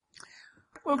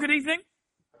Well, good evening.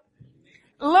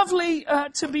 Lovely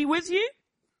to be with you.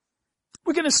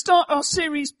 We're going to start our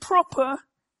series proper,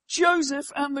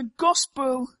 Joseph and the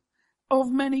Gospel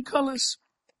of Many Colours.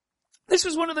 This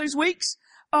was one of those weeks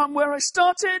where I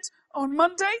started on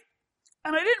Monday,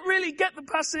 and I didn't really get the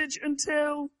passage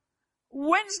until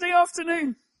Wednesday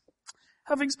afternoon,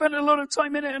 having spent a lot of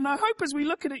time in it. And I hope as we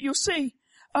look at it, you'll see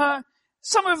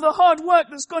some of the hard work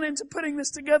that's gone into putting this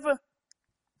together.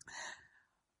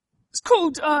 It's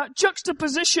called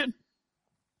Juxtaposition.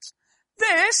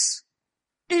 This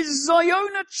is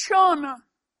Jonathan.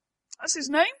 That's his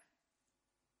name.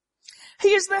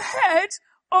 He is the head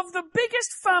of the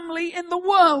biggest family in the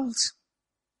world.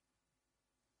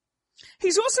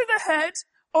 He's also the head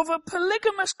of a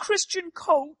polygamous Christian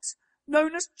cult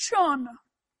known as Chana,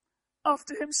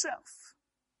 after himself.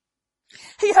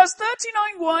 He has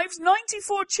 39 wives,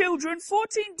 94 children,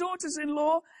 14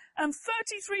 daughters-in-law, and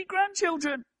 33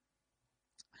 grandchildren.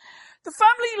 The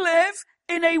family live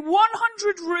in a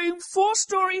 100-room,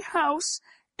 4-story house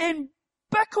in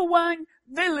Bekawang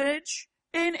village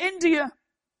in India.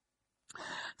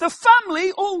 The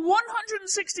family, all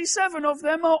 167 of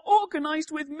them, are organized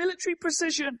with military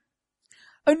precision.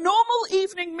 A normal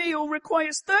evening meal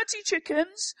requires 30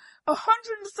 chickens,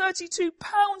 132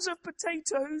 pounds of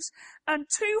potatoes, and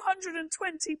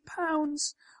 220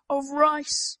 pounds of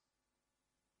rice.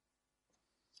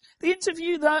 The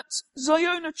interview that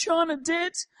Jonathan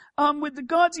did with the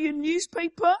Guardian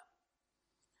newspaper,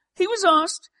 he was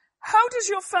asked, "How does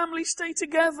your family stay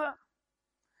together?"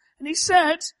 And he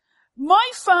said,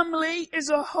 "My family is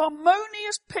a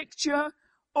harmonious picture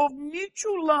of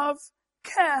mutual love,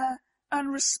 care,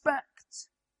 and respect."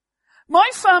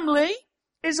 My family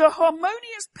is a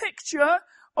harmonious picture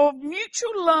of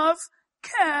mutual love,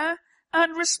 care,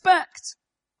 and respect.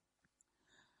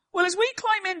 Well, as we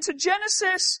climb into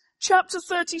Genesis chapter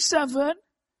 37,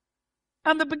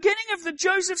 and the beginning of the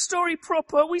Joseph story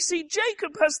proper, we see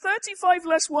Jacob has 35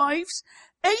 less wives,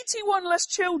 81 less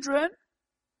children,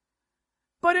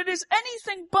 but it is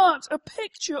anything but a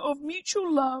picture of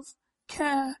mutual love,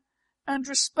 care, and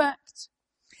respect.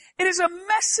 It is a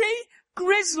messy,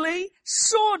 grisly,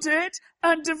 sordid,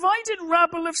 and divided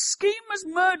rabble of schemers,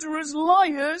 murderers,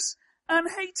 liars, and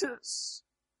haters.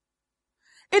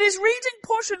 It is reading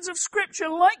portions of scripture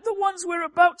like the ones we're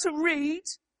about to read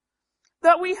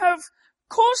that we have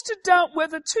cause to doubt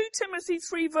whether 2 Timothy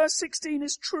 3 verse 16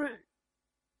 is true.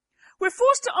 We're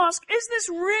forced to ask, is this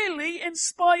really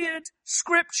inspired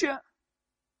scripture?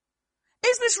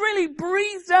 Is this really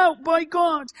breathed out by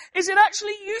God? Is it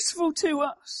actually useful to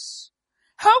us?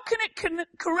 How can it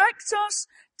correct us,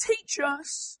 teach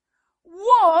us?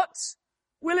 What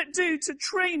will it do to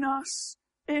train us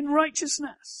in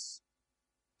righteousness?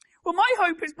 Well, my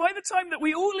hope is by the time that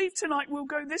we all leave tonight, we'll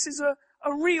go, this is a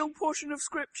real portion of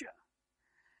scripture.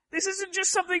 This isn't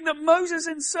just something that Moses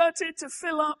inserted to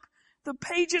fill up the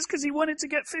pages because he wanted to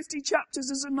get 50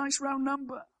 chapters as a nice round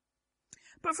number.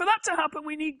 But for that to happen,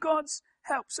 we need God's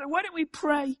help. So why don't we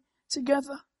pray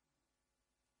together?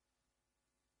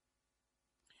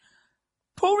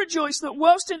 Paul rejoiced that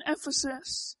whilst in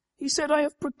Ephesus, he said, "I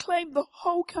have proclaimed the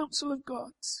whole counsel of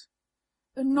God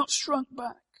and not shrunk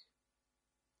back."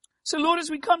 So Lord, as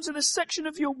we come to this section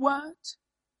of your word,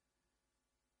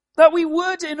 that we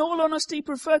would in all honesty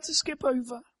prefer to skip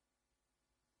over,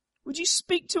 would you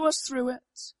speak to us through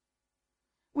it?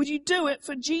 Would you do it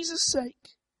for Jesus'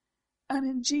 sake? And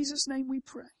in Jesus' name we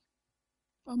pray.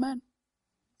 Amen.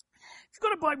 If you've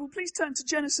got a Bible, please turn to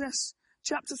Genesis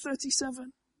chapter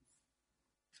 37.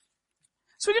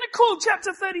 So we're going to call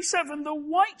chapter 37 the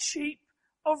white sheep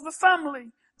of the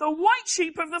family. The white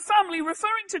sheep of the family,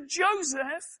 referring to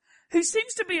Joseph, who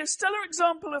seems to be a stellar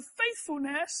example of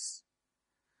faithfulness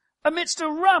amidst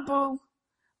a rabble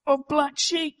of black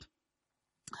sheep.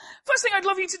 First thing I'd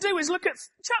love you to do is look at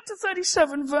chapter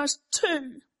 37, verse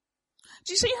 2.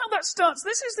 Do you see how that starts?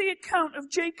 This is the account of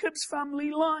Jacob's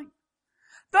family line.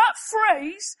 That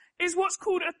phrase is what's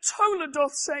called a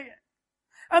Toledoth saying.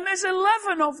 And there's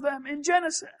 11 of them in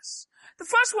Genesis. The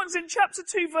first one's in chapter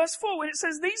 2, verse 4, when it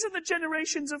says, "These are the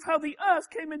generations of how the earth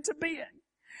came into being."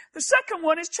 The second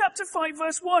one is chapter 5,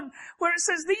 verse 1, where it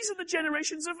says, "These are the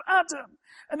generations of Adam."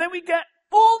 And then we get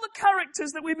all the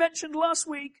characters that we mentioned last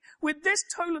week with this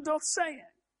Toledoth saying.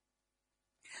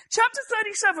 Chapter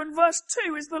 37, verse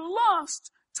 2 is the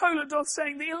last Toledoth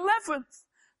saying, the 11th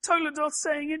Toledoth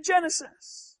saying in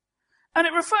Genesis. And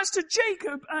it refers to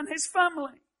Jacob and his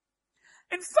family.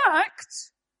 In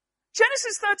fact,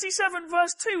 Genesis 37,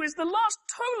 verse 2 is the last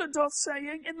Toledoth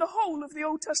saying in the whole of the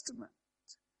Old Testament.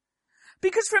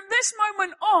 Because from this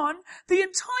moment on, the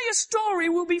entire story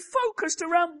will be focused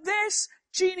around this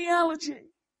genealogy.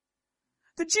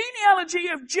 The genealogy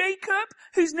of Jacob,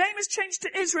 whose name is changed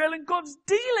to Israel, and God's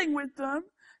dealing with them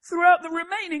throughout the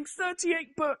remaining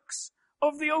 38 books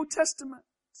of the Old Testament.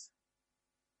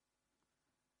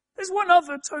 There's one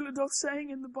other Toledoth saying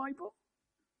in the Bible,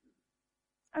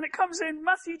 and it comes in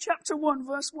Matthew chapter 1,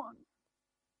 verse 1.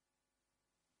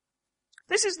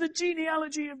 This is the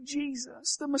genealogy of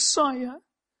Jesus, the Messiah,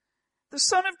 the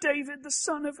son of David, the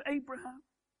son of Abraham.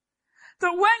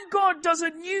 That when God does a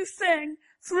new thing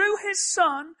through his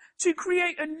son to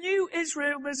create a new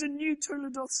Israel, there's a new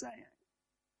Toledoth saying.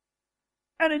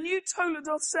 And a new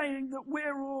Toledoth saying that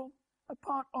we're all a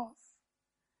part of,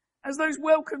 as those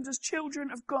welcomed as children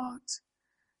of God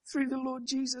through the Lord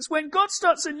Jesus. When God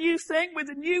starts a new thing with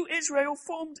a new Israel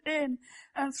formed in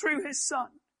and through his son,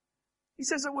 he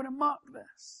says, I want to mark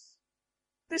this.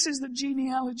 This is the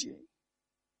genealogy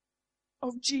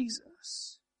of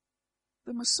Jesus,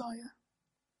 the Messiah.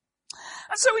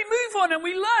 And so we move on and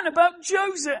we learn about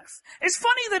Joseph. It's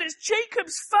funny that it's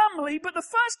Jacob's family, but the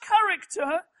first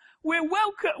character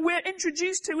we're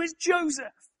introduced to is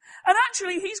Joseph. And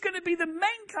actually, he's going to be the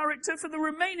main character for the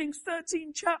remaining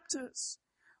 13 chapters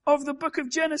of the book of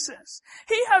Genesis.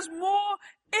 He has more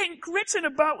ink written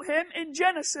about him in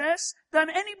Genesis than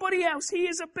anybody else. He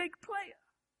is a big player.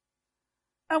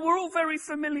 And we're all very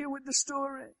familiar with the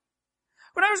story.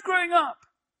 When I was growing up,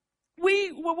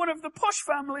 we were one of the posh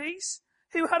families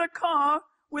who had a car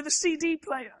with a CD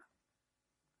player.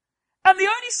 And the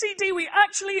only CD we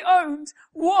actually owned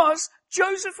was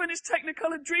Joseph and his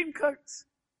Technicolor Dreamcoat.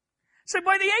 So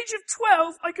by the age of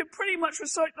 12, I could pretty much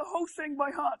recite the whole thing by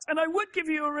heart. And I would give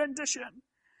you a rendition,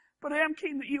 but I am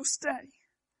keen that you'll stay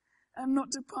and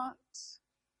not depart.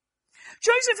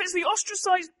 Joseph is the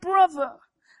ostracized brother.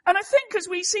 And I think as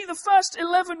we see the first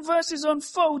 11 verses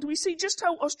unfold, we see just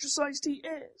how ostracized he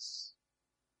is.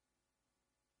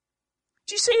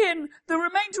 Do you see in the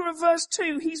remainder of verse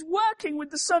 2, he's working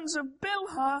with the sons of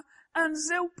Bilhah and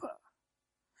Zilpah.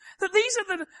 That these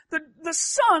are the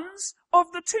sons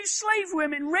of the two slave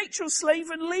women, Rachel's slave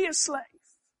and Leah's slave.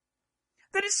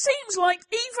 That it seems like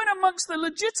even amongst the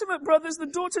legitimate brothers, the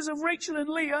daughters of Rachel and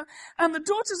Leah, and the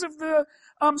daughters of the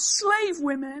slave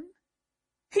women,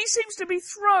 he seems to be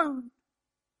thrown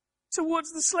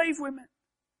towards the slave women.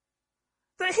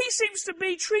 That he seems to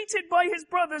be treated by his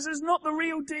brothers as not the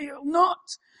real deal,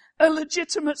 not a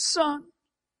legitimate son.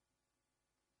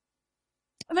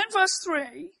 And then verse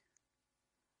 3,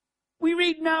 we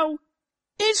read now,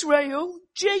 Israel,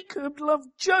 Jacob loved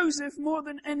Joseph more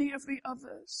than any of the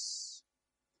others.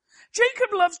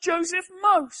 Jacob loves Joseph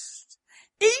most,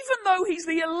 even though he's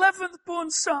the 11th born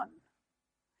son.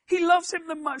 He loves him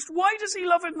the most. Why does he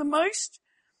love him the most?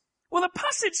 Well, the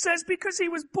passage says because he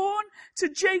was born to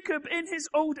Jacob in his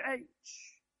old age.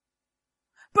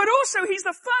 But also he's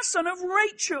the first son of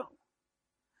Rachel,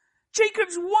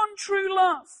 Jacob's one true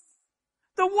love.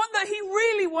 The one that he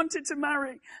really wanted to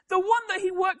marry. The one that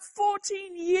he worked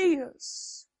 14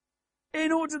 years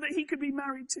in order that he could be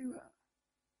married to her.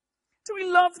 Do we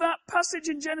love that passage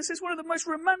in Genesis? One of the most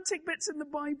romantic bits in the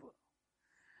Bible.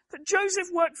 That Joseph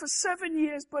worked for 7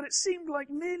 years, but it seemed like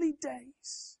merely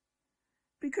days.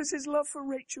 Because his love for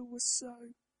Rachel was so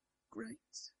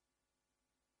great.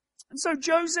 And so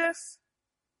Joseph,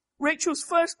 Rachel's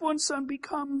firstborn son,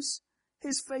 becomes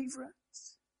his favorite.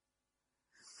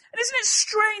 And isn't it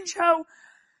strange how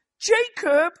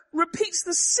Jacob repeats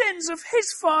the sins of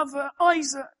his father,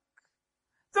 Isaac?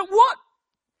 That what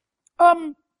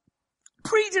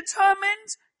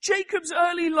predetermined Jacob's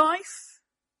early life?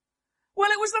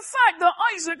 Well, it was the fact that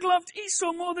Isaac loved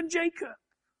Esau more than Jacob.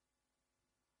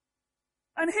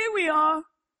 And here we are,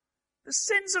 the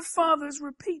sins of fathers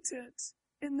repeated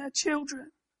in their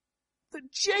children.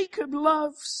 That Jacob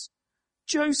loves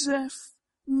Joseph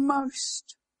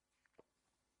most.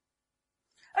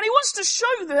 And he wants to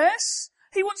show this,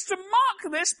 he wants to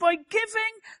mark this by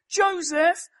giving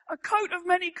Joseph a coat of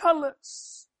many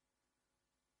colours.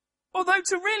 Although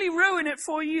to really ruin it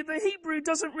for you, the Hebrew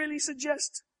doesn't really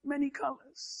suggest many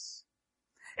colours.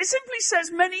 It simply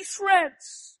says many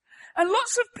threads. And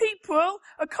lots of people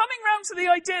are coming round to the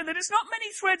idea that it's not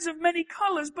many threads of many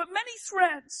colours, but many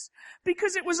threads,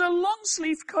 because it was a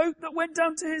long-sleeved coat that went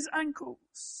down to his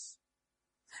ankles.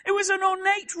 It was an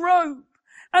ornate robe.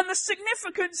 And the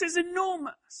significance is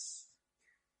enormous.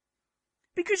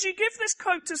 Because you give this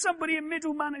coat to somebody in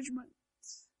middle management.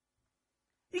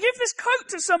 You give this coat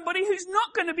to somebody who's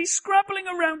not going to be scrabbling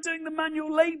around doing the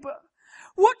manual labour.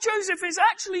 What Joseph is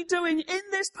actually doing in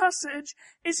this passage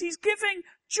is he's giving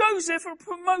Joseph a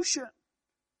promotion.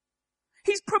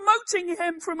 He's promoting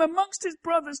him from amongst his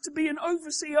brothers to be an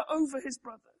overseer over his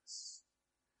brothers.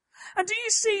 And do you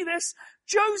see this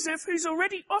Joseph, who's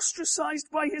already ostracized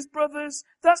by his brothers,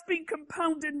 that's been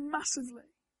compounded massively.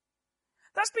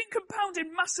 That's been compounded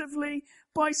massively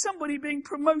by somebody being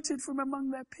promoted from among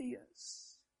their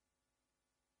peers.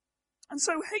 And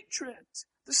so hatred,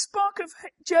 the spark of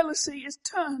jealousy, is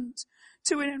turned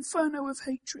to an inferno of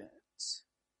hatred.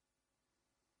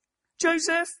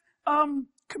 Joseph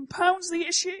compounds the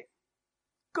issue.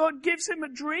 God gives him a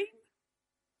dream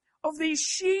of these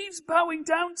sheaves bowing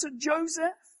down to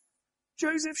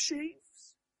Joseph's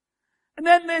sheaves. And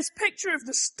then there's picture of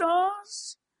the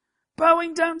stars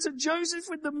bowing down to Joseph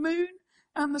with the moon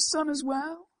and the sun as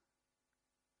well.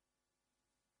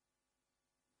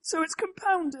 So it's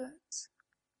compounded.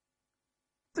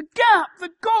 The gap,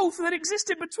 the gulf that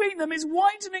existed between them is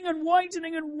widening and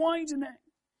widening and widening.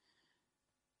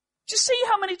 Do you see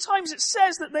how many times it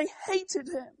says that they hated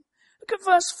him? Look at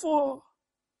verse 4.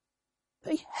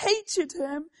 They hated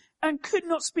him and could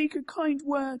not speak a kind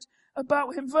word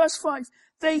about him. Verse 5.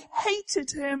 They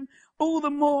hated him all the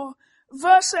more.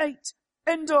 Verse 8.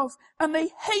 End of. And they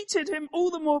hated him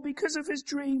all the more because of his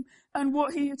dream and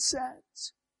what he had said.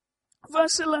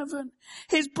 Verse 11.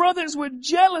 His brothers were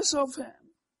jealous of him.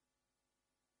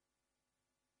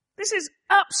 This is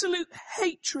absolute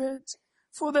hatred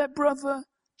for their brother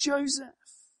Joseph.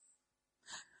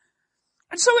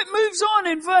 And so it moves on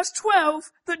in verse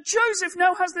 12 that Joseph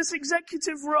now has this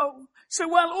executive role. So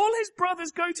while all his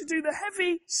brothers go to do the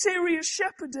heavy, serious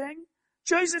shepherding,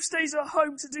 Joseph stays at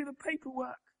home to do the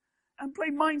paperwork and play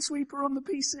Minesweeper on the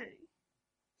PC.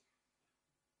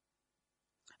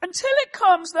 Until it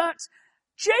comes that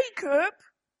Jacob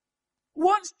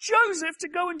wants Joseph to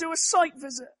go and do a site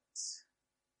visit.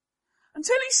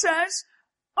 Until he says,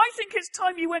 I think it's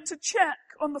time you went to check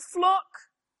on the flock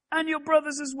and your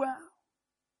brothers as well.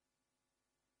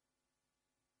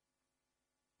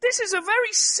 This is a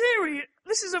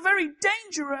very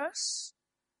dangerous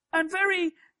and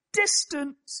very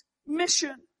distant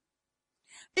mission.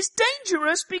 It's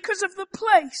dangerous because of the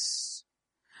place.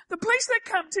 The place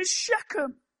they camped is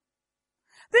Shechem.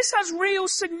 This has real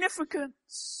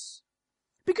significance.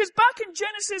 Because back in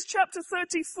Genesis chapter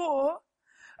 34,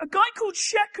 a guy called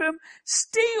Shechem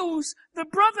steals the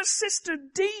brother's sister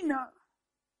Dinah.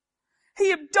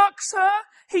 He abducts her,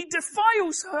 he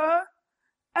defiles her,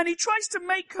 and he tries to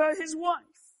make her his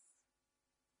wife.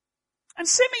 And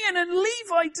Simeon and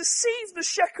Levi deceive the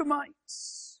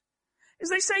Shechemites. As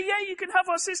they say, yeah, you can have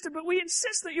our sister, but we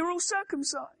insist that you're all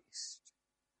circumcised.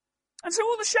 And so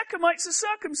all the Shechemites are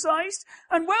circumcised,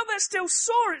 and while they're still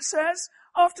sore, it says,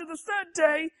 after the third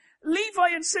day, Levi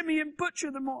and Simeon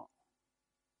butcher them all.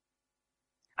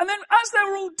 And then as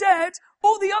they're all dead,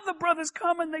 all the other brothers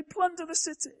come and they plunder the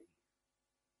city.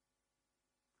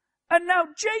 And now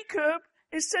Jacob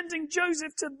is sending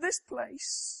Joseph to this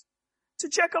place to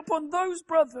check up on those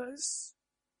brothers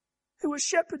who are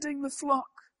shepherding the flock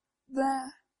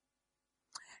there.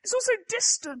 It's also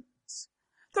distant,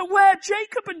 that where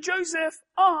Jacob and Joseph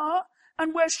are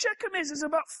and where Shechem is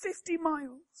about 50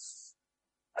 miles.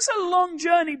 That's a long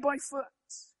journey by foot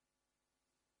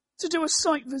to do a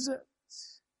site visit.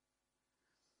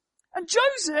 And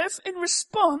Joseph, in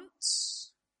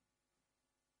response,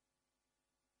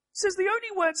 says the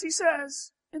only words he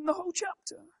says in the whole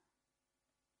chapter.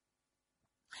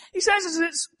 He says, as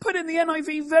it's put in the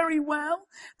NIV very well,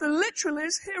 the literal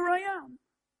is, here I am.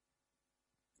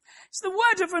 It's the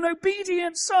word of an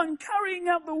obedient son carrying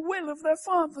out the will of their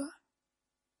father.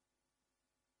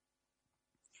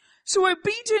 So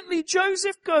obediently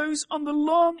Joseph goes on the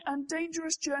long and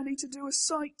dangerous journey to do a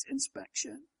site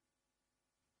inspection.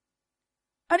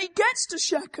 And he gets to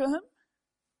Shechem,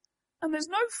 and there's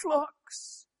no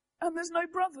flocks, and there's no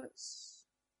brothers.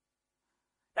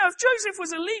 Now, if Joseph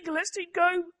was a legalist, he'd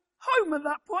go home at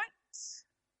that point.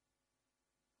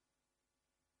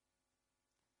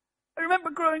 I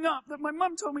remember growing up that my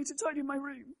mum told me to tidy my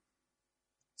room.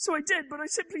 So I did, but I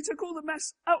simply took all the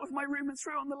mess out of my room and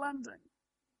threw it on the landing.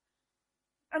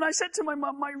 And I said to my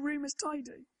mum, my room is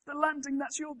tidy. The landing,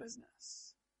 that's your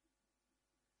business.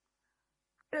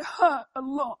 It hurt a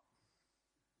lot.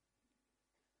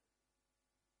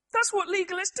 That's what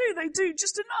legalists do. They do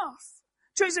just enough.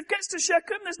 Joseph gets to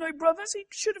Shechem. There's no brothers. He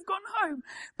should have gone home.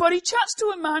 But he chats to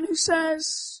a man who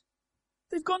says,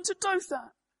 they've gone to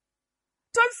Dothan.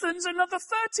 Dothan's another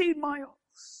 13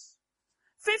 miles.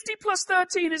 50 plus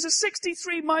 13 is a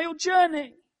 63-mile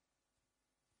journey.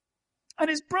 And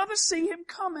his brothers see him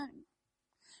coming.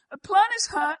 A plan is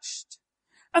hatched.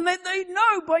 And then they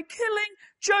know by killing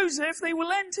Joseph, they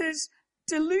will end his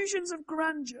delusions of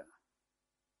grandeur.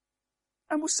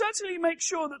 And will certainly make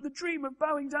sure that the dream of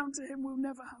bowing down to him will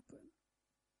never happen.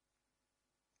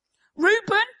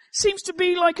 Reuben seems to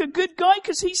be like a good guy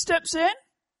because he steps in.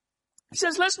 He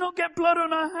says, let's not get blood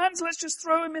on our hands. Let's just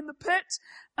throw him in the pit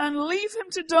and leave him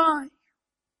to die.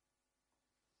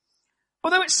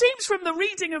 Although it seems from the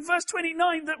reading of verse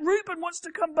 29 that Reuben wants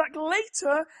to come back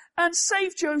later and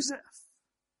save Joseph.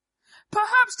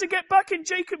 Perhaps to get back in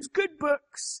Jacob's good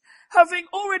books, having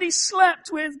already slept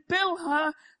with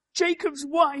Bilhah, Jacob's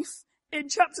wife, in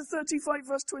chapter 35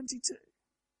 verse 22.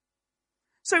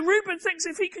 So Reuben thinks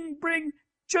if he can bring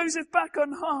Joseph back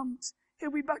unharmed,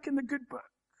 he'll be back in the good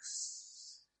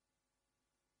books.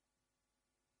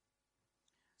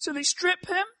 So they strip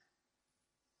him,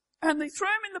 and they throw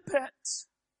him in the pit,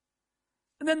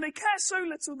 and then they care so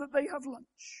little that they have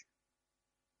lunch.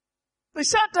 They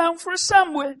sat down for a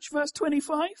sandwich, verse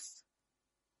 25.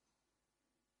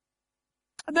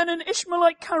 And then an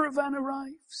Ishmaelite caravan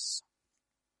arrives.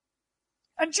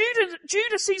 And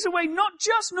Judah sees a way not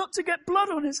just not to get blood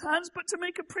on his hands, but to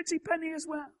make a pretty penny as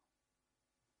well.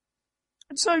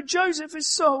 And so Joseph is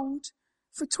sold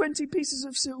for 20 pieces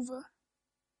of silver.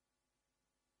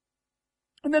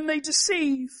 And then they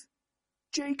deceive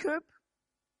Jacob.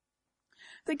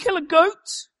 They kill a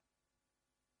goat.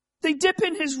 They dip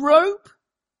in his robe.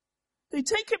 They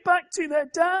take it back to their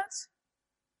dad.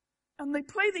 And they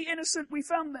play the innocent, we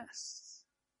found this.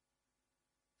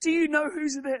 Do you know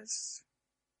whose it is?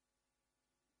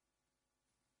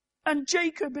 And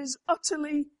Jacob is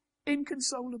utterly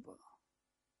inconsolable.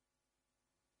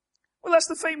 Well, that's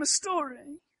the famous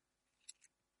story.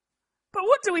 But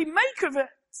what do we make of it?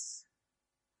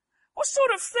 What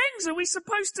sort of things are we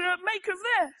supposed to make of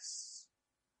this?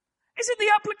 Is it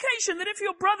the application that if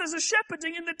your brothers are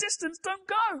shepherding in the distance, don't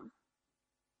go?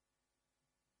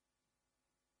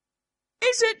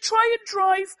 Is it try and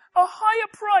drive a higher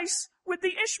price with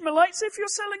the Ishmaelites if you're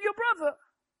selling your brother?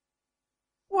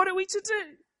 What are we to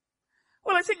do?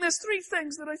 Well, I think there's three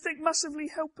things that I think massively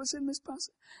help us in this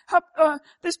passage.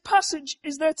 This passage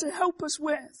is there to help us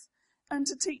with and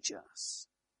to teach us.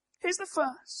 Here's the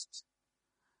first.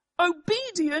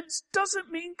 Obedience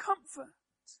doesn't mean comfort.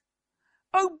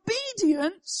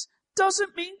 Obedience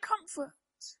doesn't mean comfort.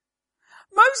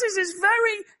 Moses is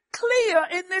very clear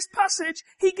in this passage.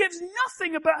 He gives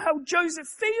nothing about how Joseph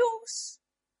feels,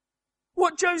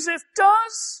 what Joseph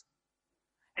does.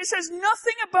 It says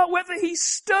nothing about whether he's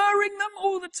stirring them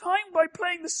all the time by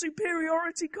playing the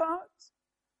superiority card.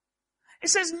 It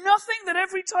says nothing that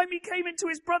every time he came into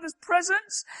his brother's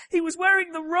presence, he was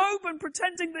wearing the robe and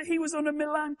pretending that he was on a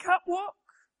Milan catwalk.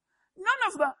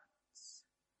 None of that.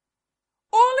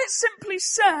 All it simply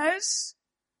says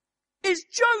is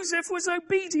Joseph was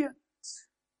obedient.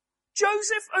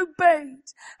 Joseph obeyed.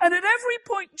 And at every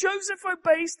point Joseph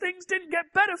obeys, things didn't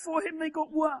get better for him, they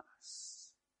got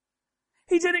worse.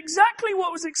 He did exactly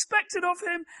what was expected of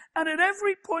him, and at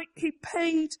every point he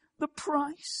paid the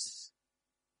price.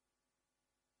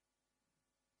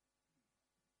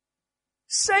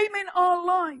 Same in our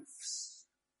lives.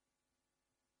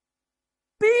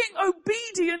 Being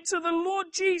obedient to the Lord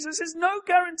Jesus is no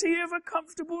guarantee of a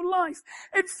comfortable life.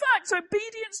 In fact,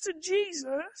 obedience to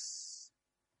Jesus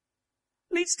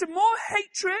leads to more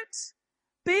hatred,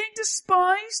 being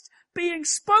despised, being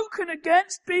spoken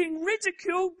against, being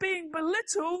ridiculed, being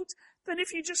belittled, than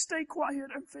if you just stay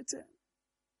quiet and fit in.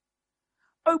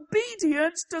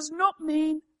 Obedience does not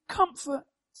mean comfort.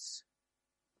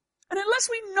 And unless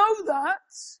we know that,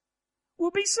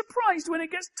 we'll be surprised when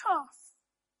it gets tough.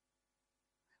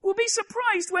 We'll be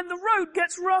surprised when the road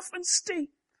gets rough and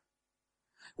steep.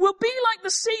 We'll be like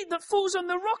the seed that falls on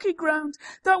the rocky ground,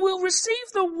 that will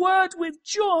receive the word with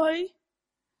joy,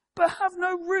 but have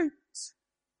no root.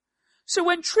 So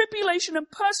when tribulation and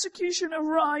persecution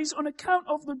arise on account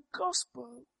of the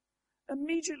gospel,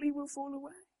 immediately will fall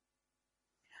away.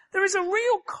 There is a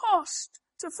real cost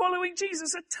to following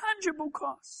Jesus, a tangible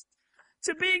cost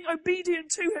to being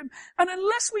obedient to him. And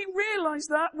unless we realize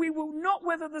that, we will not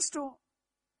weather the storm.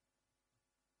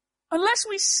 Unless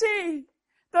we see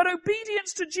that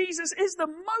obedience to Jesus is the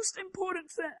most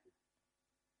important thing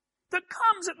that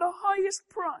comes at the highest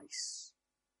price,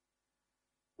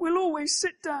 we'll always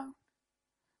sit down,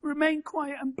 remain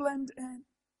quiet and blend in.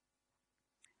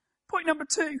 Point number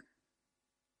 2.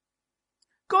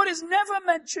 God is never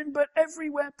mentioned but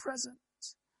everywhere present.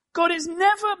 God is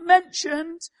never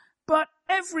mentioned but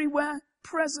everywhere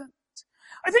present.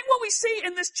 I think what we see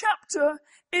in this chapter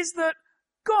is that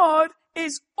God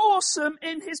is awesome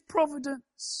in his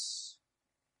providence.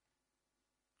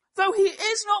 Though he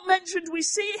is not mentioned, we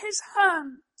see his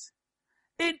hand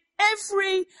in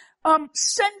every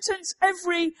sentence,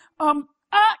 every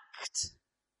act,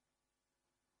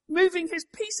 moving his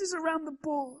pieces around the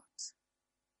board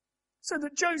so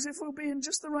that Joseph will be in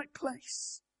just the right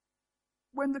place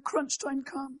when the crunch time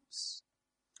comes.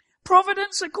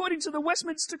 Providence, according to the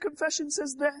Westminster Confession,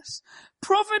 says this: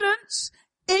 providence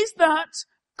is that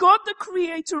God, the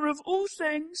creator of all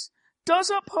things, does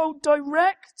uphold,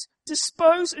 direct,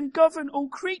 dispose, and govern all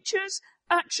creatures,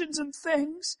 actions, and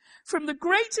things, from the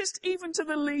greatest even to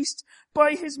the least,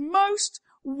 by his most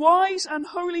wise and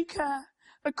holy care,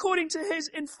 according to his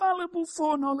infallible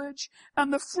foreknowledge,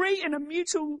 and the free and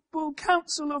immutable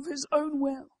counsel of his own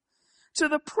will, to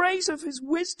the praise of his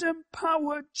wisdom,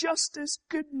 power, justice,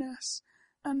 goodness,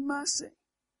 and mercy.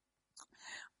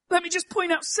 Let me just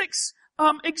point out 6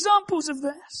 examples of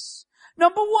this.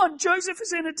 Number 1, Joseph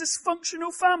is in a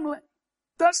dysfunctional family.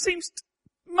 That seems to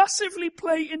massively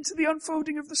play into the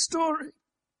unfolding of the story.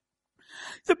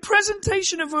 The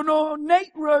presentation of an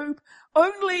ornate robe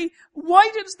only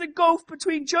widens the gulf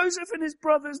between Joseph and his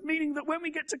brothers, meaning that when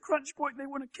we get to crunch point, they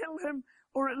want to kill him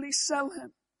or at least sell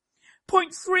him.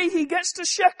 Point 3, he gets to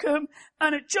Shechem,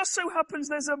 and it just so happens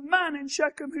there's a man in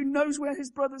Shechem who knows where his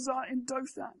brothers are in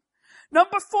Dothan.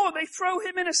 Number 4, they throw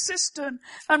him in a cistern,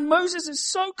 and Moses is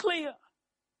so clear.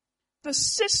 The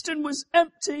cistern was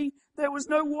empty, there was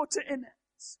no water in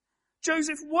it.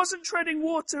 Joseph wasn't treading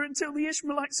water until the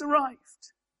Ishmaelites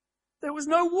arrived. There was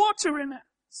no water in it.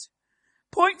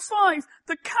 Point 5,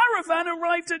 the caravan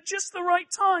arrived at just the right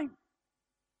time.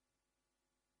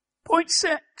 Point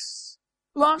 6,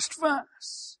 last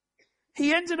verse.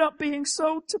 He ended up being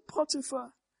sold to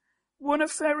Potiphar, one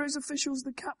of Pharaoh's officials,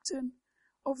 the captain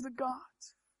of the guard.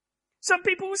 Some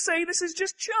people will say this is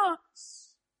just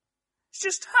chance. It's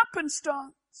just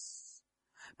happenstance.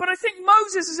 But I think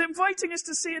Moses is inviting us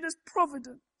to see it as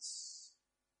providence.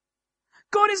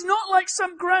 God is not like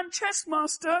some grand chess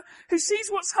master who sees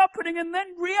what's happening and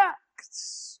then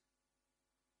reacts.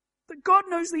 That God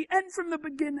knows the end from the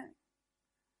beginning.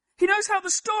 He knows how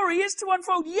the story is to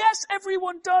unfold. Yes,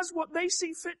 everyone does what they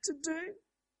see fit to do,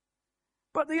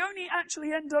 but they only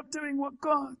actually end up doing what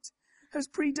God has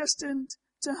predestined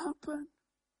to happen.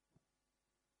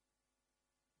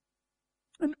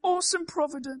 An awesome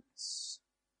providence.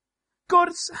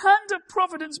 God's hand of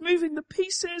providence moving the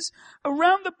pieces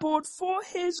around the board for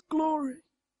his glory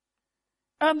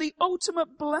and the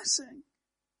ultimate blessing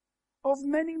of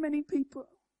many, many people.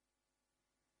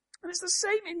 And it's the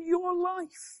same in your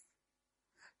life.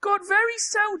 God very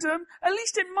seldom, at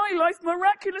least in my life,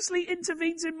 miraculously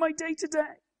intervenes in my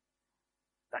day-to-day.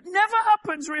 That never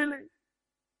happens, really.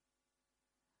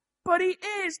 But he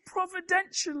is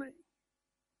providentially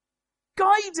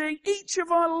guiding each of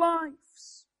our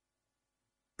lives,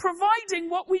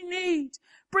 providing what we need,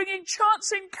 bringing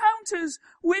chance encounters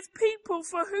with people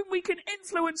for whom we can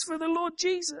influence for the Lord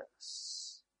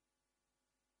Jesus.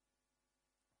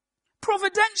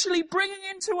 Providentially bringing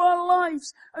into our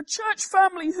lives a church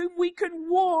family whom we can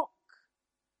walk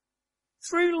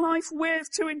through life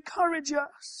with to encourage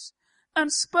us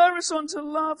and spur us on to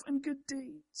love and good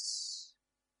deeds.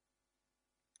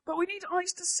 But we need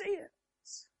eyes to see it,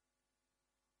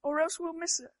 or else we'll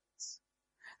miss it.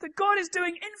 That God is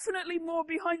doing infinitely more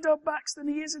behind our backs than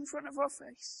he is in front of our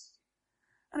face.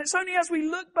 And it's only as we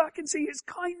look back and see his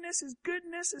kindness, his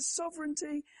goodness, his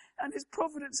sovereignty, and his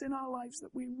providence in our lives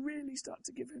that we really start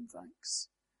to give him thanks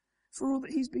for all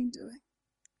that he's been doing.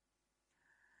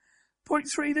 Point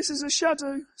 3, this is a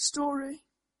shadow story.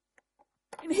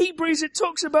 In Hebrews, it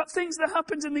talks about things that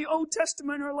happened in the Old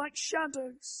Testament are like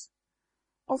shadows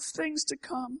of things to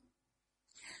come.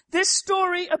 This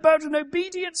story about an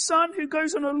obedient son who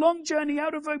goes on a long journey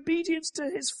out of obedience to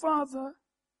his father,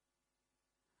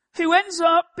 who ends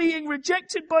up being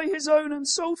rejected by his own and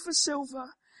sold for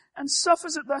silver and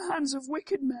suffers at the hands of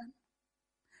wicked men,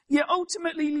 yet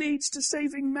ultimately leads to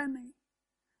saving many,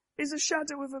 is a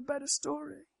shadow of a better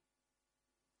story.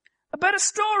 A better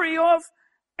story of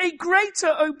a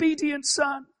greater obedient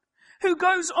son who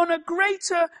goes on a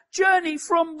greater journey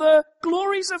from the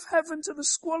glories of heaven to the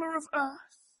squalor of earth,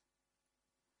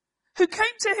 who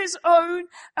came to his own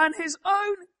and his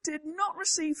own did not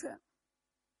receive him,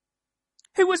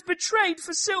 who was betrayed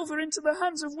for silver into the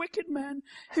hands of wicked men,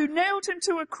 who nailed him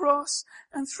to a cross,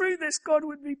 and through this God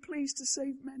would be pleased to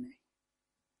save many,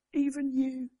 even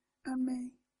you and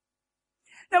me.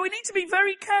 Now we need to be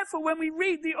very careful when we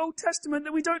read the Old Testament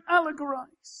that we don't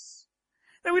allegorize,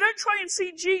 that we don't try and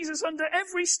see Jesus under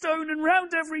every stone and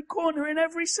round every corner in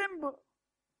every symbol.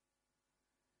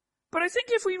 But I think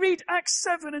if we read Acts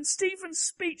 7 and Stephen's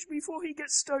speech before he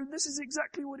gets stoned, this is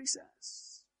exactly what he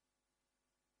says.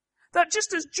 That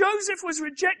just as Joseph was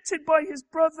rejected by his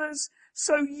brothers,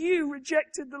 so you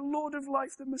rejected the Lord of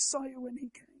life, the Messiah, when he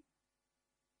came.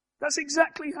 That's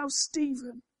exactly how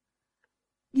Stephen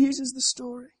uses the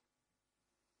story.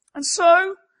 And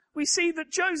so, we see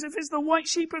that Joseph is the white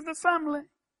sheep of the family.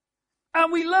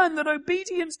 And we learn that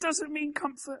obedience doesn't mean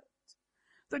comfort.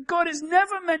 That God is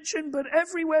never mentioned but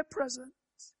everywhere present.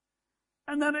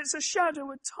 And that it's a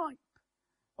shadow, a type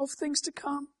of things to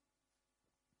come.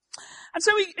 And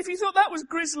so if you thought that was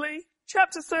grisly,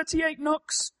 chapter 38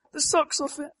 knocks the socks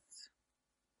off it.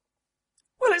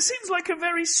 Well, it seems like a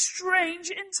very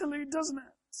strange interlude, doesn't it?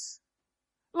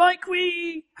 Like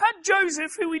we had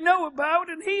Joseph, who we know about,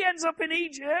 and he ends up in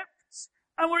Egypt,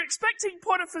 and we're expecting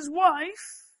Potiphar's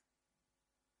wife,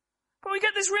 but we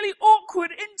get this really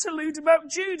awkward interlude about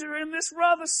Judah in this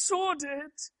rather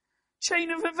sordid chain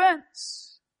of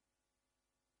events.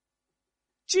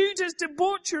 Judah's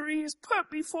debauchery is put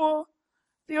before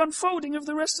the unfolding of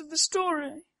the rest of the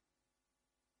story.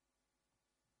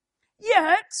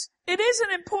 Yet, it is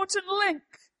an important link.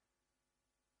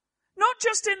 Not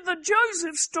just in the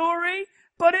Joseph story,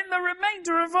 but in the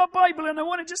remainder of our Bible. And I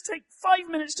want to just take 5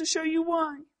 minutes to show you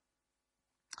why.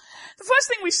 The first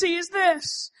thing we see is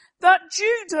this, that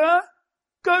Judah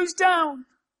goes down.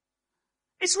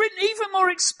 It's written even more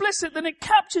explicit than it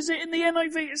captures it in the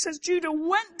NIV. It says Judah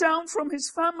went down from his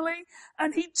family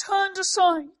and he turned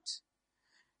aside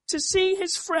to see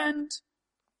his friend,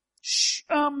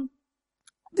 the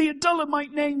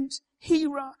Adullamite named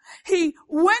Hira. He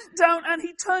went down and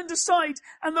he turned aside.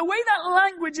 And the way that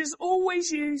language is always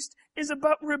used is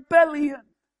about rebellion.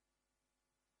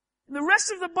 In the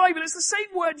rest of the Bible, it's the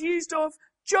same word used of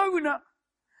Jonah,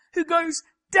 who goes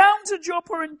down to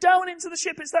Joppa and down into the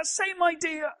ship. It's that same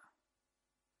idea.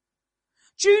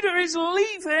 Judah is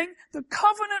leaving the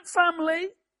covenant family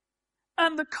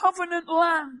and the covenant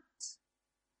land,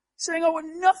 saying, I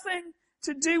want nothing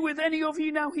to do with any of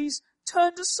you now. He's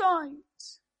turned aside.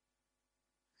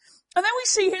 And then we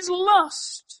see his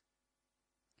lust.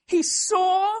 He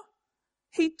saw,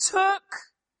 he took,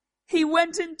 he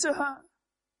went into her.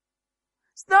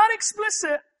 It's that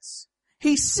explicit.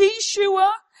 He sees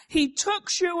Shua, he took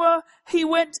Shua, he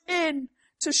went in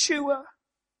to Shua.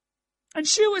 And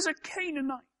Shua is a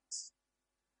Canaanite.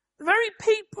 The very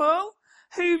people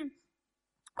who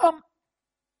are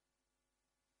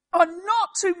not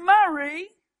to marry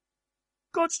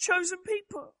God's chosen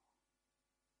people.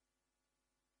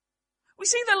 We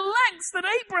see the lengths that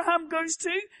Abraham goes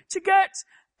to get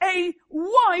a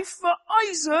wife for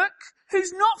Isaac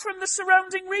who's not from the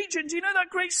surrounding region. Do you know that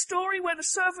great story where the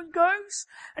servant goes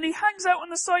and he hangs out on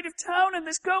the side of town and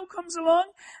this girl comes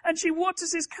along and she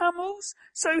waters his camels,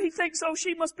 so he thinks, oh,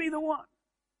 she must be the one.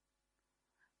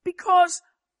 Because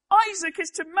Isaac is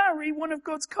to marry one of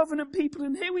God's covenant people,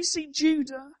 and here we see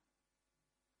Judah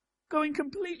going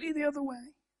completely the other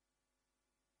way.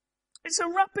 It's a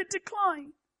rapid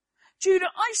decline.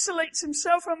 Judah isolates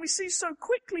himself, and we see so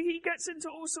quickly he gets into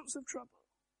all sorts of trouble.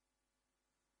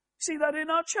 See that in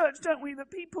our church, don't we?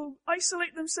 That people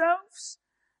isolate themselves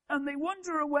and they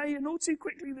wander away, and all too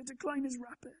quickly the decline is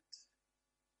rapid.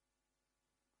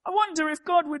 I wonder if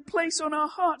God would place on our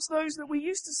hearts those that we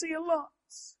used to see a lot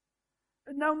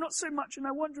and now not so much, and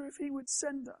I wonder if he would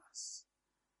send us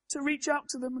to reach out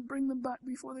to them and bring them back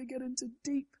before they get into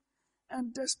deep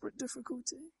and desperate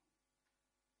difficulty.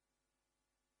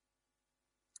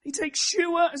 He takes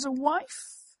Shua as a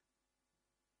wife,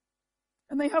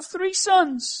 and they have 3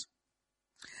 sons.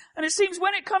 And it seems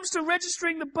when it comes to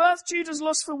registering the birth, Judah's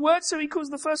lost for words, so he calls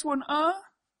the first one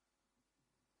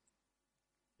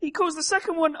He calls the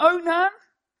second one Onan.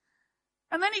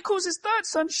 And then he calls his third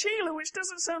son Shelah, which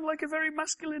doesn't sound like a very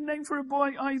masculine name for a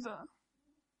boy either.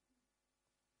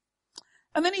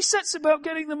 And then he sets about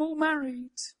getting them all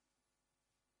married.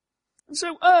 And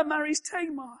so marries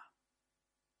Tamar.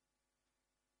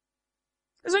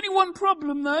 There's only one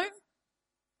problem though.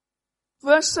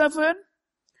 Verse 7.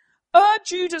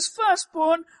 Judah's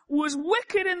firstborn, was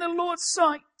wicked in the Lord's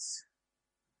sight.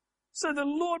 So the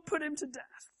Lord put him to death.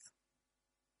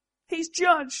 He's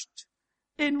judged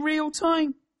in real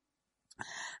time.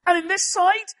 And in this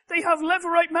side, they have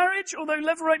Levirate marriage, although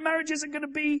Levirate marriage isn't going to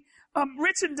be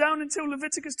written down until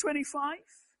Leviticus 25.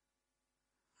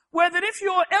 Where that if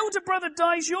your elder brother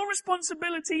dies, your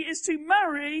responsibility is to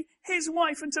marry his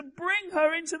wife and to bring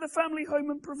her into the family home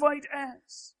and provide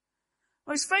heirs.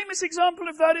 Most famous example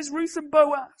of that is Ruth and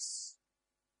Boaz.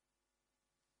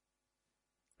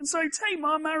 And so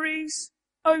Tamar marries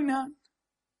Onan.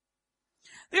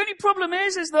 The only problem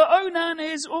is that Onan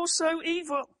is also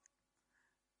evil.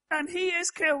 And he is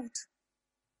killed.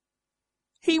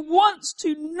 He wants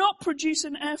to not produce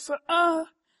an heir for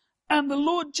and the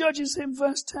Lord judges him,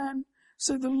 verse 10.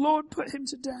 So the Lord put him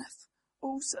to death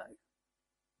also.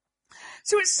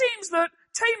 So it seems that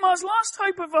Tamar's last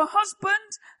hope of a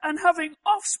husband and having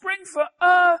offspring for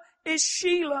is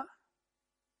Shelah.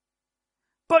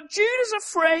 But Judah's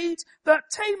afraid that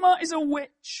Tamar is a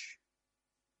witch.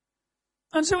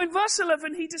 And so in verse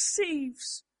 11, he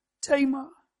deceives Tamar.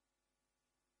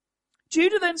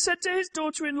 Judah then said to his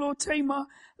daughter-in-law Tamar,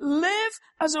 live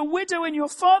as a widow in your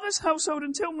father's household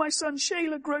until my son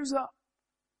Shelah grows up.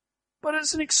 But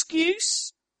it's an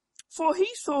excuse, for he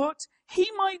thought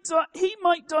he might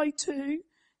die too,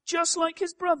 just like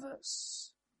his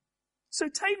brothers. So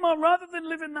Tamar, rather than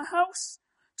live in the house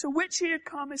to which he had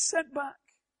come, is sent back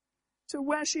to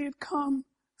where she had come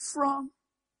from.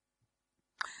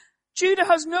 Judah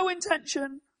has no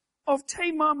intention of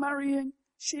Tamar marrying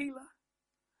Shelah.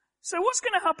 So what's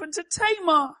going to happen to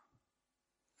Tamar?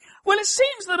 Well, it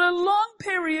seems that a long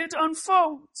period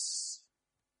unfolds.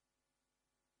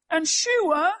 And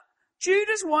Shua,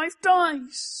 Judah's wife,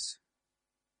 dies.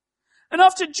 And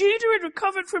after Judah had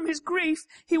recovered from his grief,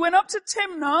 he went up to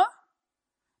Timnah,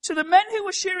 to the men who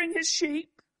were shearing his sheep,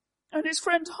 and his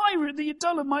friend Hiram the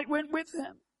Adullamite went with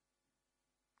him.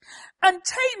 And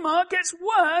Tamar gets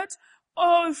word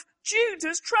of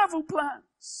Judah's travel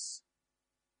plans.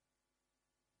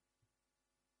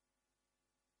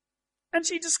 And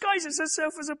she disguises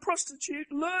herself as a prostitute,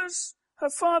 lures her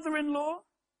father-in-law.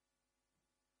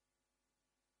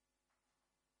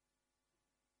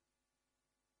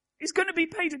 He's going to be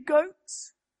paid a goat.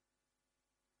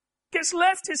 Gets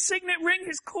left his signet ring,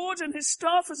 his cord, and his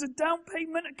staff as a down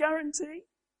payment, a guarantee.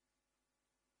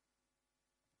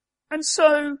 And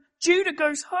so Judah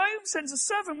goes home, sends a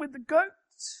servant with the goat.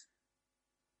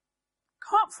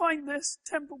 Can't find this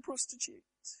temple prostitute.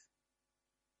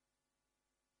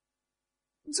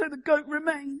 And so the goat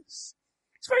remains.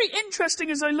 It's very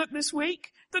interesting as I look this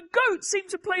week. The goat seemed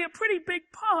to play a pretty big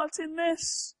part in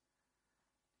this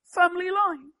family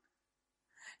line.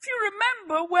 If you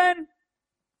remember when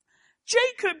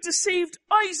Jacob deceived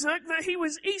Isaac that he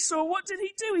was Esau, what did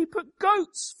he do? He put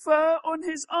goat's fur on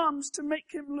his arms to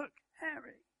make him look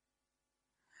hairy.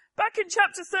 Back in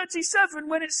chapter 37,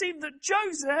 when it seemed that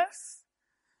Joseph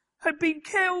had been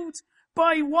killed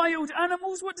by wild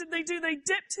animals, what did they do? They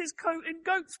dipped his coat in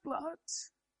goat's blood.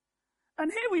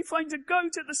 And here we find a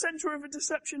goat at the center of a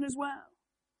deception as well.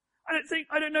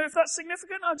 I don't know if that's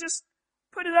significant. I'll just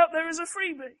put it out there as a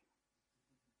freebie.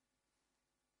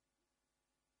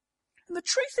 And the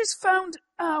truth is found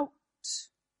out.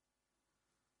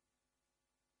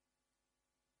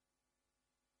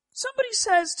 Somebody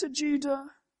says to Judah,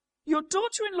 your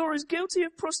daughter-in-law is guilty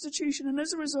of prostitution, and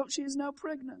as a result she is now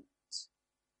pregnant.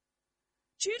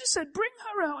 Judah said, bring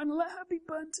her out and let her be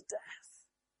burned to death.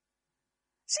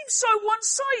 Seems so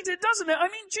one-sided, doesn't it? I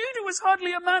mean, Judah was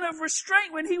hardly a man of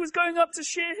restraint when he was going up to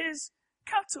shear his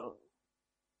cattle.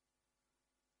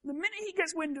 The minute he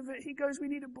gets wind of it, he goes, we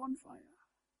need a bonfire.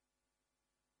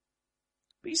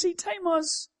 But you see,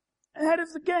 Tamar's ahead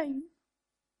of the game.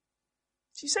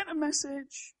 She sent a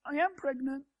message, I am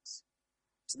pregnant,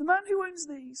 to the man who owns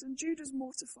these, and Judah's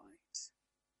mortified.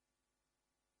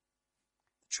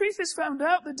 The truth is found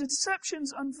out, the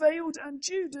deception's unveiled, and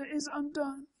Judah is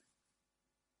undone.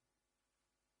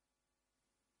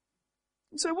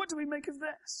 And so what do we make of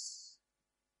this?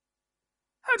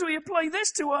 How do we apply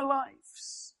this to our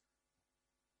lives?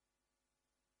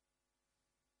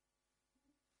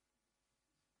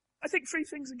 I think three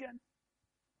things again.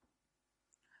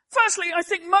 Firstly, I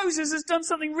think Moses has done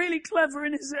something really clever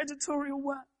in his editorial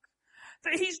work.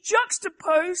 That he's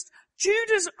juxtaposed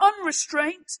Judah's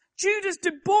unrestraint, Judah's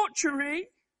debauchery,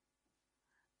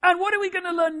 and what are we going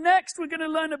to learn next? We're going to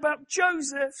learn about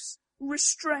Joseph's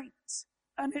restraint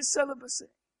and his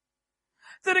celibacy.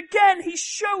 That again, he's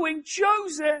showing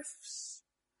Joseph's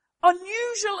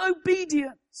unusual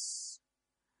obedience,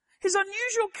 his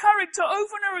unusual character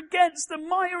over and against the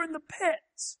mire and the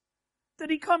pit that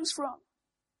he comes from.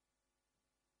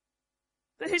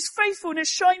 That his faithfulness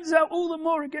shines out all the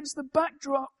more against the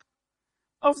backdrop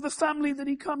of the family that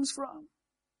he comes from.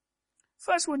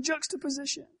 First one,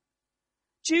 juxtaposition.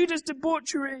 Judah's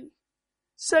debauchery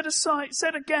set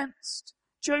against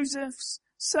Joseph's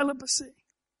celibacy.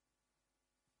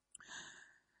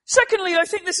 Secondly, I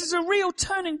think this is a real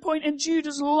turning point in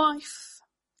Judah's life.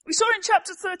 We saw in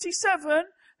chapter 37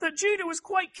 that Judah was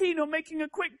quite keen on making a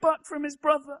quick buck from his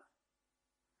brother.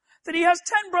 That he has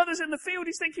 10 brothers in the field,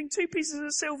 he's thinking 2 pieces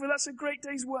of silver, that's a great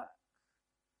day's work.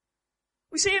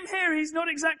 We see him here, he's not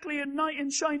exactly a knight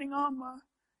in shining armor,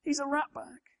 he's a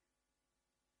ratbag.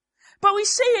 But we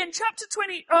see in chapter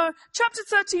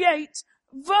 38,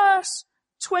 verse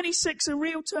 26, a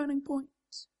real turning point.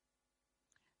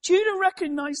 Judah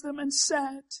recognized them and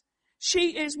said,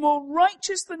 she is more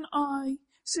righteous than I,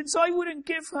 since I wouldn't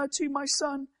give her to my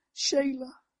son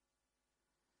Shelah.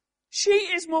 She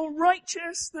is more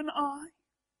righteous than I.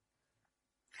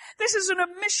 This is an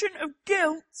admission of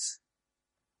guilt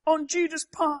on Judas'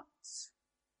 part.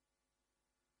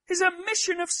 His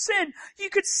admission of sin. You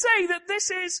could say that this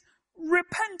is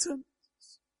repentance.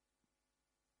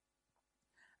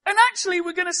 And actually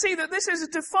we're going to see that this is a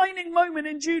defining moment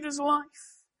in Judas'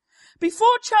 life.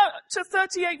 Before chapter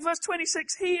 38 verse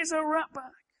 26, he is a ratbag.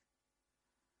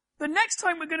 The next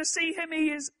time we're going to see him,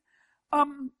 he is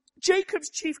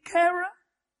Jacob's chief carer.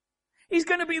 He's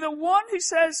going to be the one who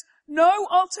says, no,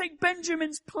 I'll take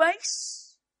Benjamin's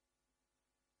place.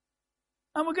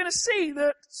 And we're going to see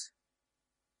that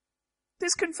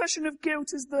this confession of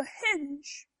guilt is the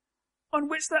hinge on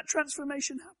which that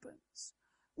transformation happens.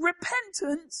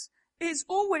 Repentance is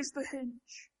always the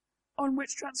hinge on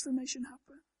which transformation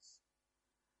happens.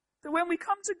 That when we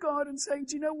come to God and say,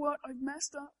 do you know what? I've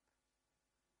messed up.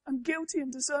 I'm guilty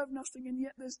and deserve nothing, and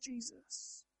yet there's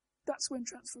Jesus. That's when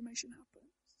transformation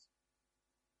happens.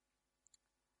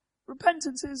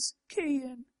 Repentance is key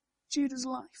in Judas'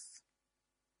 life.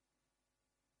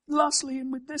 Lastly,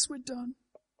 and with this we're done,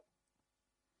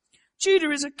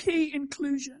 Judah is a key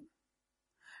inclusion.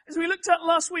 As we looked at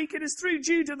last week, it is through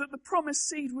Judah that the promised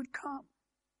seed would come.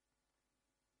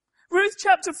 Ruth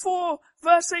chapter 4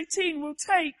 verse 18 will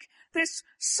take this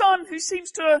son who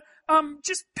seems to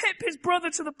just pip his brother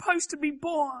to the post to be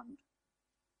born.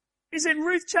 Is in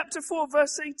Ruth chapter 4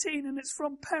 verse 18, and it's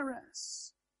from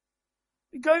Perez.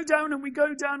 We go down and we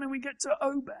go down and we get to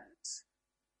Obed.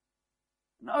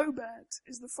 And Obed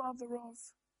is the father of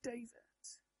David.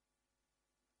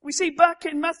 We see back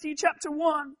in Matthew chapter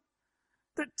 1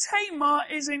 that Tamar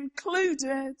is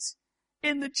included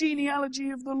in the genealogy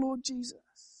of the Lord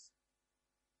Jesus.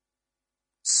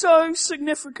 So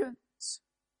significant.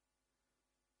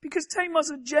 Because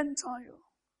Tamar's a Gentile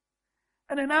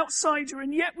and an outsider,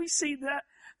 and yet we see that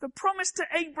the promise to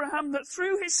Abraham that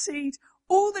through his seed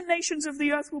all the nations of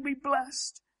the earth will be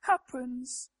blessed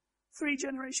happens 3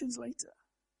 generations later.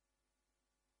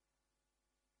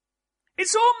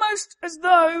 It's almost as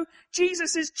though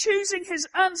Jesus is choosing his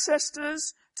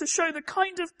ancestors to show the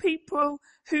kind of people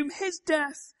whom his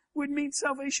death would mean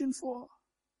salvation for.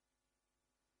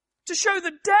 To show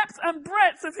the depth and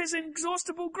breadth of his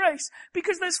inexhaustible grace.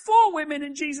 Because there's 4 women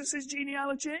in Jesus'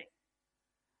 genealogy.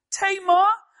 Tamar,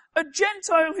 a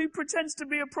Gentile who pretends to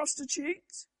be a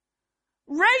prostitute.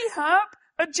 Rahab,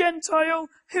 a Gentile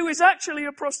who is actually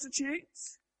a prostitute.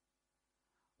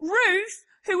 Ruth,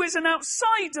 who is an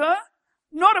outsider,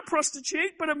 not a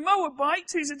prostitute, but a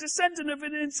Moabite who's a descendant of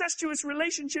an incestuous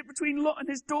relationship between Lot and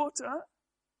his daughter.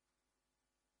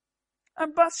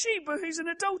 And Bathsheba, who's an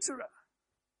adulterer.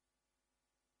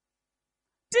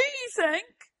 Do you think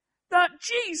that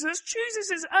Jesus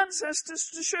chooses his ancestors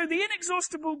to show the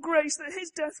inexhaustible grace that his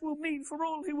death will mean for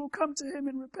all who will come to him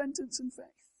in repentance and faith?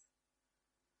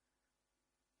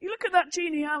 You look at that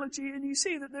genealogy and you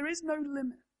see that there is no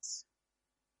limit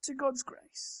to God's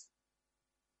grace.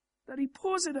 That he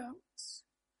pours it out.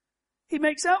 He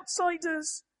makes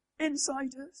outsiders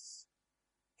insiders.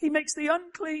 He makes the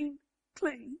unclean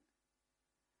clean.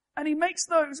 And he makes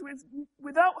those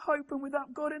without hope and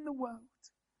without God in the world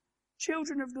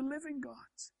children of the living God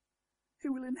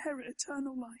who will inherit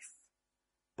eternal life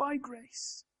by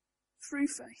grace through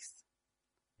faith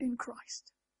in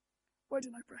Christ. Why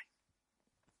don't I pray?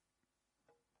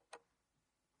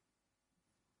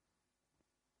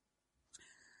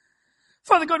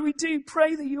 Father God, we do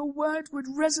pray that your word would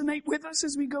resonate with us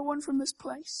as we go on from this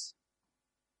place.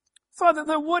 Father,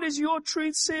 that what is your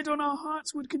truth said on our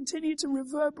hearts would continue to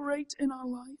reverberate in our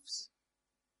lives.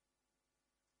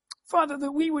 Father,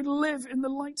 that we would live in the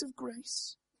light of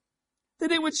grace.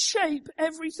 That it would shape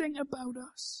everything about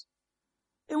us.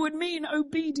 It would mean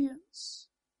obedience.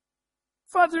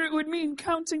 Father, it would mean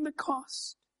counting the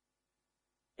cost.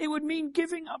 It would mean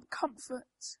giving up comfort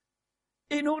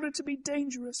in order to be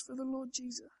dangerous for the Lord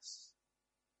Jesus.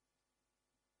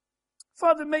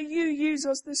 Father, may you use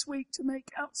us this week to make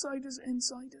outsiders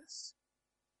insiders.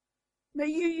 May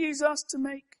you use us to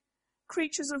make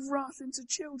creatures of wrath into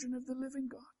children of the living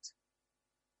God.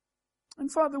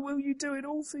 And Father, will you do it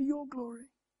all for your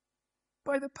glory,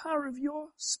 by the power of your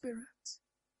Spirit,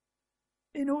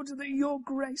 in order that your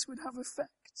grace would have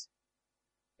effect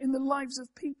in the lives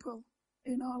of people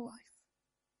in our life.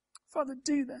 Father,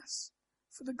 do this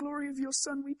for the glory of your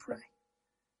Son, we pray.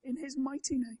 In his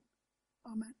mighty name.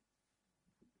 Amen.